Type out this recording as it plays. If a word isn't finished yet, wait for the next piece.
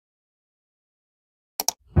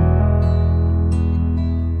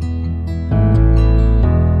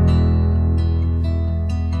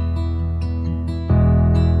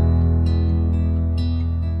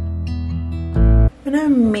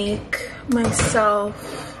make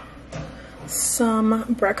myself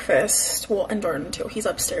some breakfast. Well, and Jordan too. He's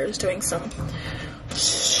upstairs doing some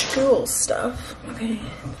school stuff. Okay,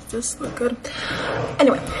 does this look good?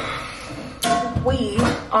 Anyway, we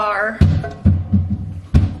are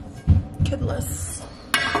kidless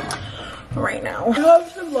right now. I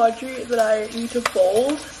have some laundry that I need to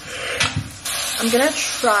fold. I'm gonna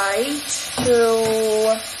try to,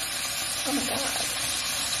 oh my god,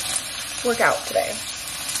 work out today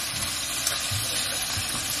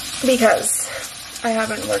because I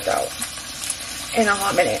haven't worked out in a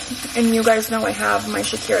hot minute, and you guys know I have my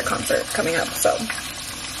Shakira concert coming up, so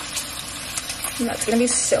that's gonna be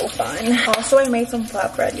so fun. Also, I made some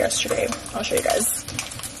flatbread yesterday. I'll show you guys.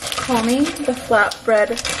 Call me the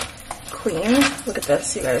flatbread queen. Look at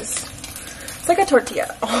this, you guys. It's like a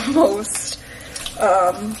tortilla almost.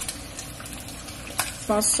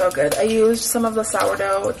 Smells so good. I used some of the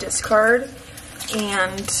sourdough discard,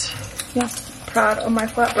 and yeah, proud of my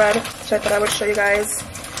flatbread. So I thought I would show you guys.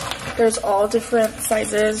 There's all different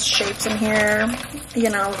sizes, shapes in here, you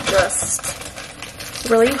know, just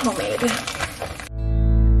really homemade.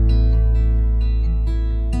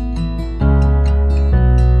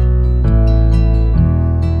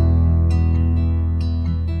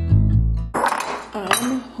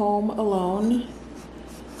 I'm home alone,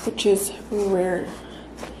 which is rare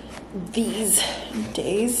these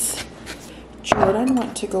days. Jordan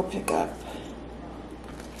went to go pick up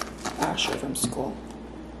Asher from school.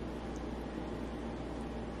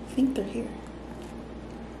 I think they're here.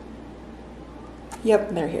 Yep,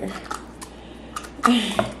 they're here.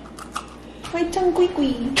 My tongue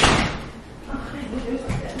squeaky.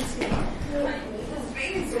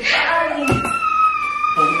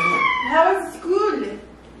 How was school?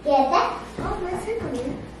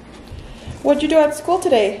 What'd you do at school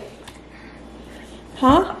today?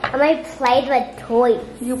 Huh? I played with toys.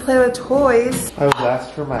 You play with toys? I was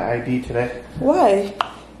asked for my ID today. Why?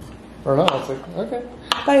 Or no, I was like, okay.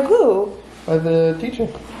 By who? By the teacher.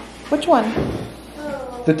 Which one?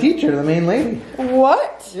 The teacher, the main lady.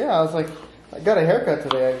 What? Yeah, I was like, I got a haircut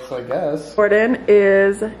today, so I guess. Jordan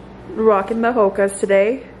is rocking the Hokas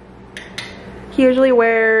today. He usually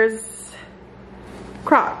wears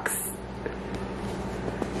Crocs.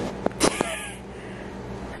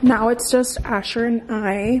 Now it's just Asher and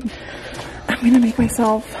I. I'm gonna make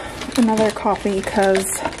myself another coffee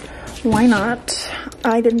because why not?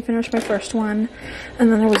 I didn't finish my first one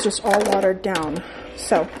and then it was just all watered down.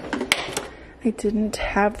 So I didn't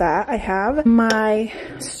have that. I have my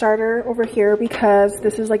starter over here because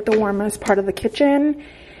this is like the warmest part of the kitchen.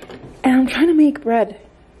 And I'm trying to make bread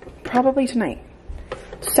probably tonight.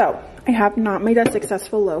 So I have not made a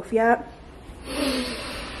successful loaf yet,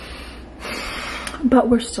 but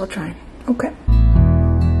we're still trying. Okay.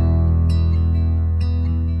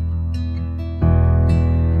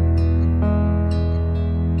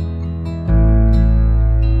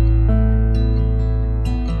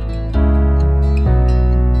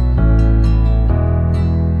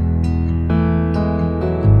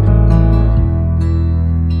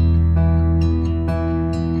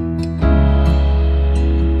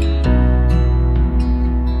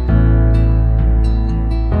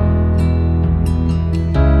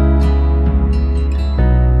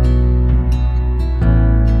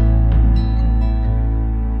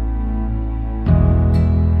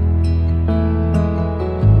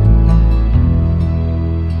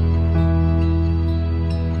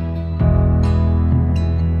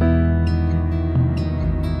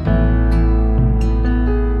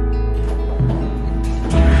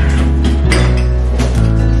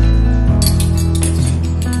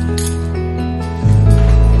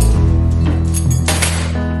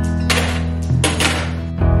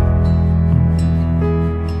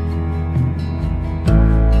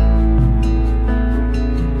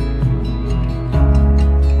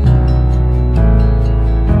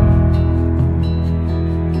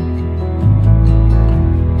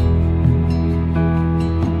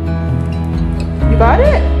 Got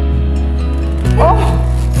it?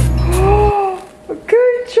 Oh,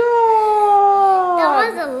 good job. That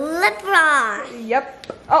was a lip gloss. Yep.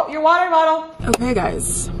 Oh, your water bottle. Okay,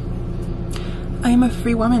 guys. I am a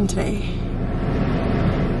free woman today.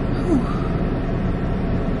 Whew.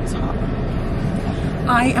 It's hot.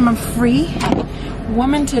 I am a free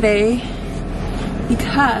woman today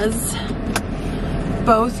because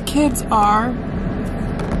both kids are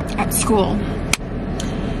at school.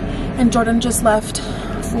 And Jordan just left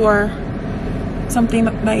for something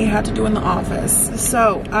that he had to do in the office.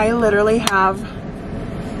 So I literally have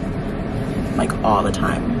like all the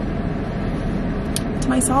time to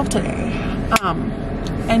myself today.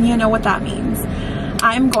 And you know what that means.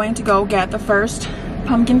 I'm going to go get the first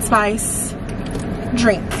pumpkin spice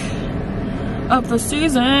drink of the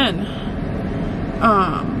season.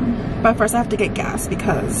 But first I have to get gas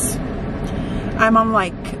because I'm on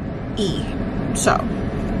like E. So,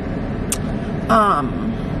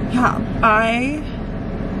 yeah, I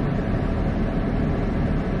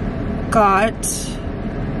got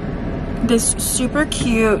this super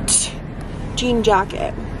cute jean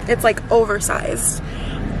jacket. It's like oversized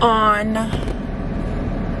on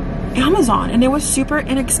Amazon and it was super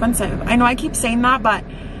inexpensive. I know I keep saying that, but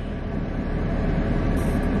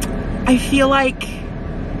I feel like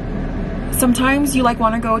sometimes you like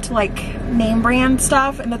want to go to like name brand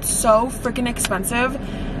stuff and it's so freaking expensive.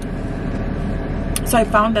 So I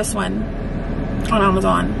found this one on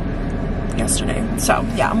Amazon yesterday. So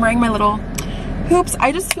yeah, I'm wearing my little hoops.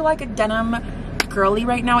 I just feel like a denim girly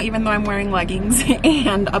right now, even though I'm wearing leggings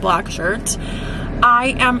and a black shirt.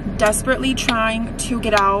 I am desperately trying to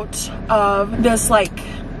get out of this like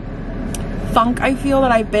funk I feel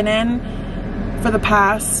that I've been in for the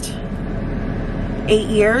past 8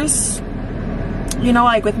 years. You know,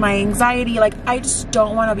 like with my anxiety, like I just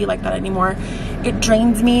don't want to be like that anymore. It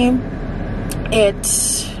drains me.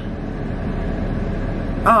 It's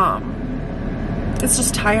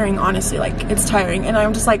just tiring, honestly. Like it's tiring and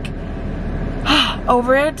I'm just like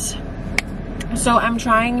over it. So I'm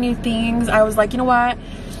trying new things. I was like, you know what,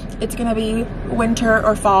 it's gonna be winter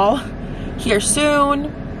or fall here soon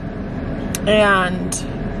and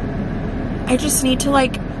I just need to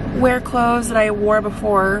like wear clothes that I wore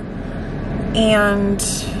before and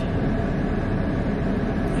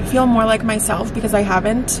feel more like myself because I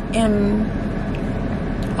haven't in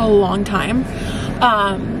a long time.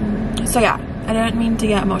 So yeah, I didn't mean to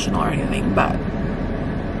get emotional or anything, but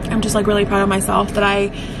I'm just like really proud of myself that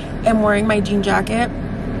I am wearing my jean jacket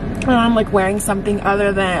and I'm like wearing something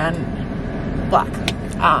other than black.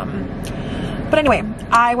 But anyway,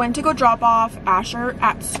 I went to go drop off Asher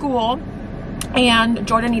at school and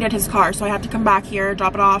Jordan needed his car, so I had to come back here,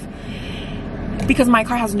 drop it off because my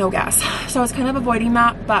car has no gas. So I was kind of avoiding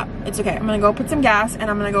that, but it's okay. I'm gonna go put some gas and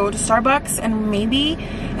I'm gonna go to Starbucks and maybe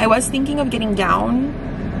I was thinking of getting down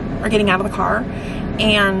or getting out of the car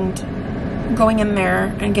and going in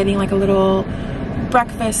there and getting like a little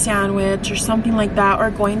breakfast sandwich or something like that, or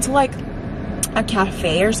going to like a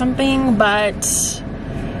cafe or something, but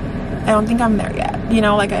I don't think I'm there yet. You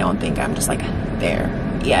know, like I don't think I'm just like there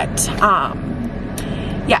yet.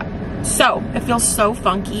 Yeah, so it feels so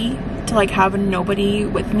funky to like have nobody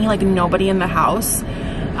with me, like nobody in the house.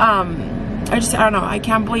 I don't know, I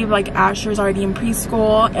can't believe like Asher's already in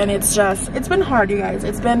preschool and it's been hard, you guys.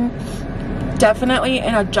 It's been definitely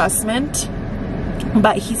an adjustment,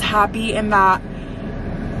 but he's happy and that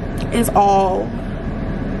is all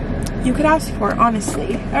you could ask for,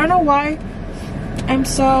 honestly. I don't know why I'm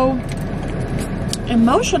so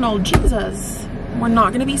emotional. Jesus, we're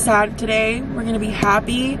not gonna be sad today, we're gonna be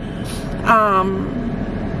happy.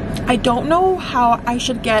 I don't know how I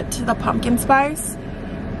should get to the pumpkin spice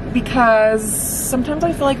because sometimes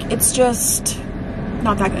I feel like it's just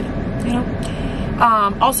not that good, you know.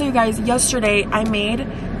 Also, you guys, yesterday I made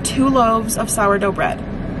 2 loaves of sourdough bread.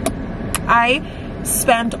 I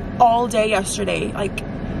spent all day yesterday, like,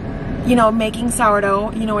 you know, making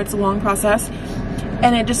sourdough. You know, it's a long process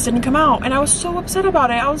and it just didn't come out and I was so upset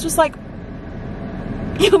about it. I was just like,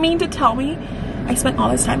 you mean to tell me I spent all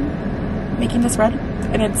this time making this bread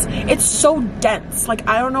and it's so dense? Like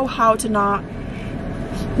I don't know how to not,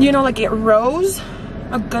 you know, like it rose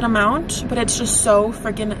a good amount but it's just so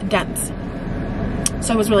freaking dense.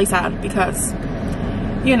 So I was really sad because,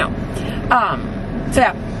 you know, so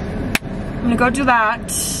yeah, I'm gonna go do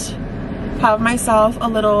that, have myself a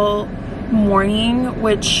little morning,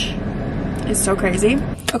 which is so crazy.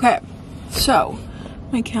 Okay, so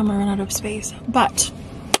my camera ran out of space, but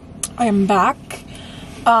I am back.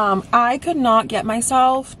 I could not get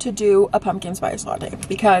myself to do a pumpkin spice latte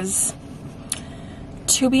because,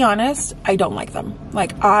 to be honest, I don't like them.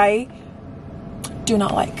 Like I do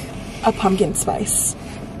not like a pumpkin spice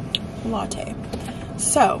latte.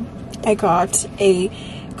 So I got a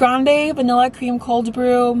grande vanilla cream cold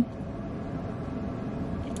brew,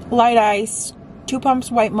 light ice, 2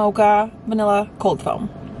 pumps white mocha, vanilla cold foam.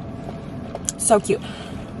 So cute.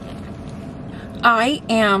 I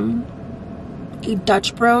am a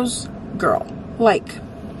Dutch Bros girl. Like,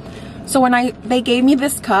 so when they gave me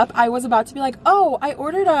this cup, I was about to be like, oh, I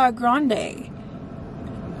ordered a grande.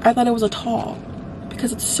 I thought it was a tall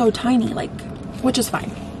because it's so tiny, like, which is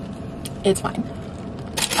fine. It's fine.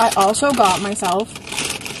 I also got myself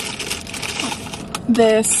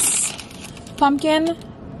this pumpkin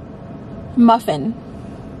muffin.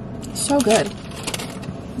 So good.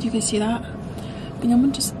 Do you guys see that? I think I'm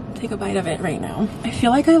gonna just take a bite of it right now. I feel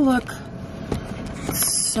like I look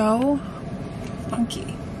so funky.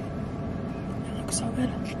 It looks so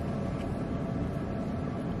good.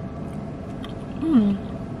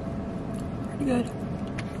 Pretty good.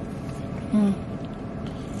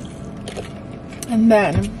 And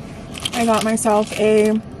then I got myself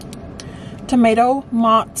a tomato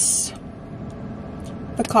mozz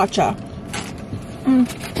focaccia.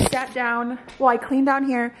 Sat down, well, I cleaned down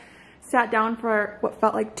here, sat down for what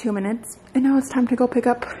felt like 2 minutes, and now it's time to go pick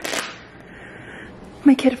up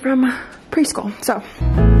my kid from preschool. So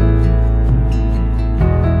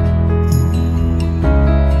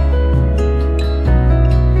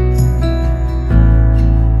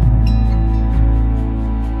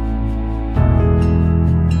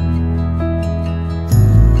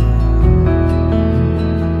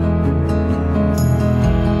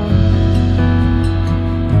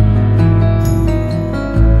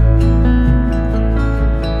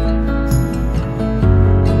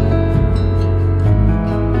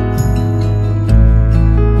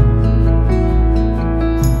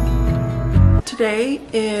today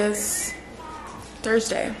is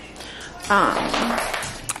Thursday,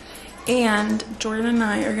 and Jordan and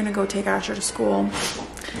I are gonna go take Asher to school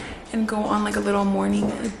and go on like a little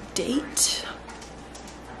morning date.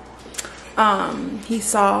 He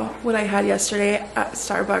saw what I had yesterday at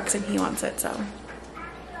Starbucks and he wants it, so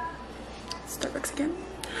Starbucks again.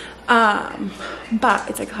 But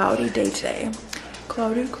it's a cloudy day today.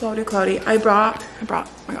 Cloudy.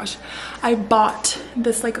 I bought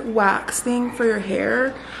this like wax thing for your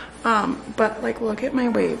hair, but like look at my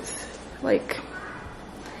waves. Like,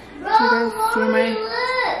 do you guys see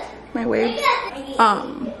my waves?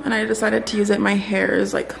 And I decided to use it. My hair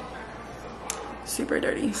is like super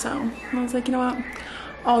dirty, so I was like, you know what,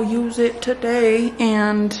 I'll use it today.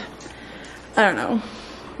 And I don't know,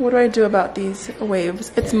 what do I do about these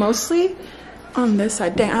waves? It's mostly on this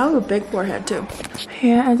side. Dang, I have a big forehead too.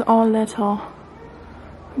 Here is all little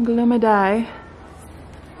gloomy dye.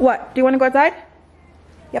 What? Do you want to go outside?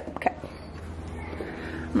 Yep, okay.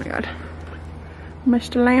 Oh my god.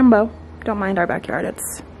 Mr. Lambo. Don't mind our backyard.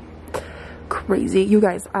 It's crazy. You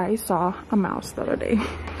guys, I saw a mouse the other day.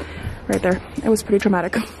 Right there. It was pretty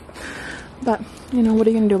traumatic. But, you know, what are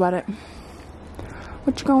you gonna do about it?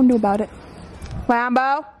 What you gonna do about it?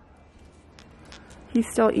 Lambo? He's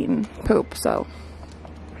still eating poop, so,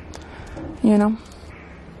 you know.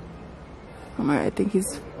 Oh my, I think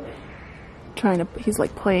he's he's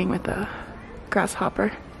like playing with a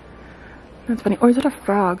grasshopper. That's funny. Or is it a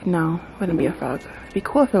frog? No, it wouldn't be a frog. It'd be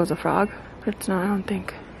cool if it was a frog, but it's not, I don't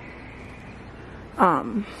think.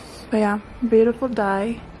 But yeah, beautiful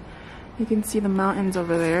dye. You can see the mountains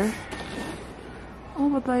over there,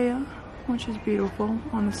 which is beautiful,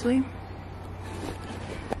 honestly.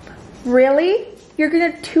 Really? You're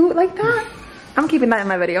gonna toot like that? I'm keeping that in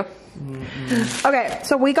my video. Okay,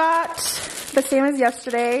 so we got the same as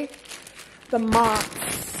yesterday, the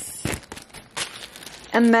mozz,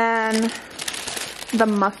 and then the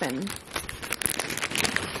muffin.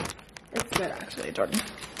 It's good actually, Jordan.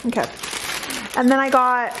 Okay. And then I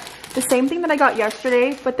got the same thing that I got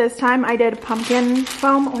yesterday, but this time I did pumpkin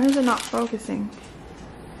foam. Why is it not focusing?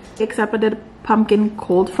 Except I did pumpkin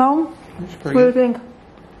cold foam. What do you think?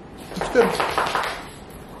 It's good.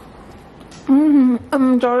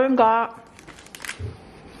 Jordan got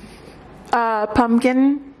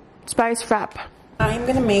pumpkin spice frap. I'm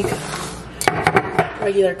gonna make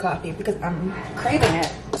regular coffee because I'm craving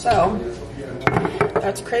it. So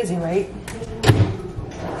that's crazy, right?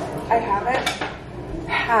 I haven't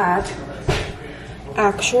had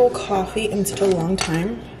actual coffee in such a long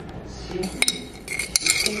time. I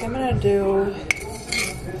think I'm gonna do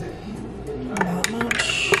that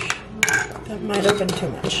much. That might have been too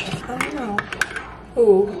much. I don't know.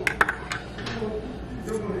 Ooh.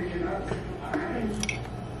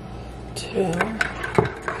 2.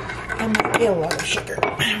 That might be a lot of sugar. I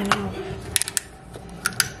don't know.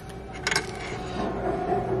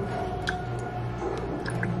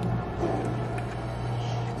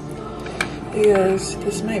 Because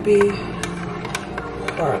this might be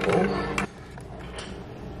horrible.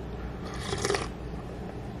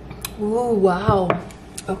 Ooh, wow.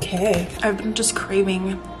 Okay. I've been just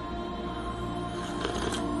craving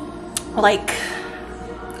like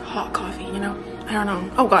hot coffee, you know? I don't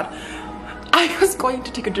know. Oh god. I was going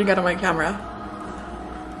to take a drink out of my camera.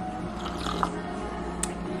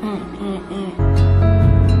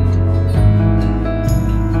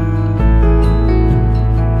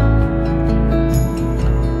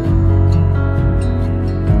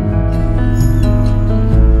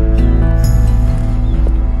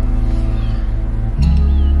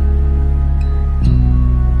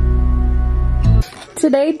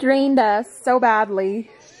 Today drained us so badly.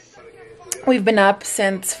 We've been up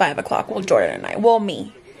since 5 o'clock. Well, Jordan and I. Well,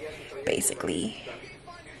 me, basically.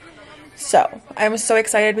 So, I'm so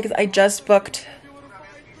excited because I just booked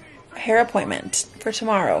a hair appointment for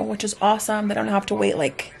tomorrow, which is awesome. I don't have to wait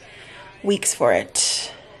like weeks for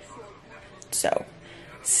it. So,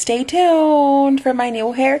 stay tuned for my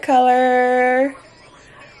new hair color.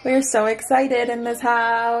 We're so excited in this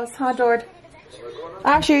house. Huh, Jord?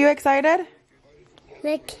 Ashley, are you excited?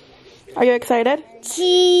 Look. Are you excited?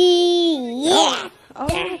 Yeah.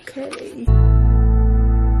 Okay.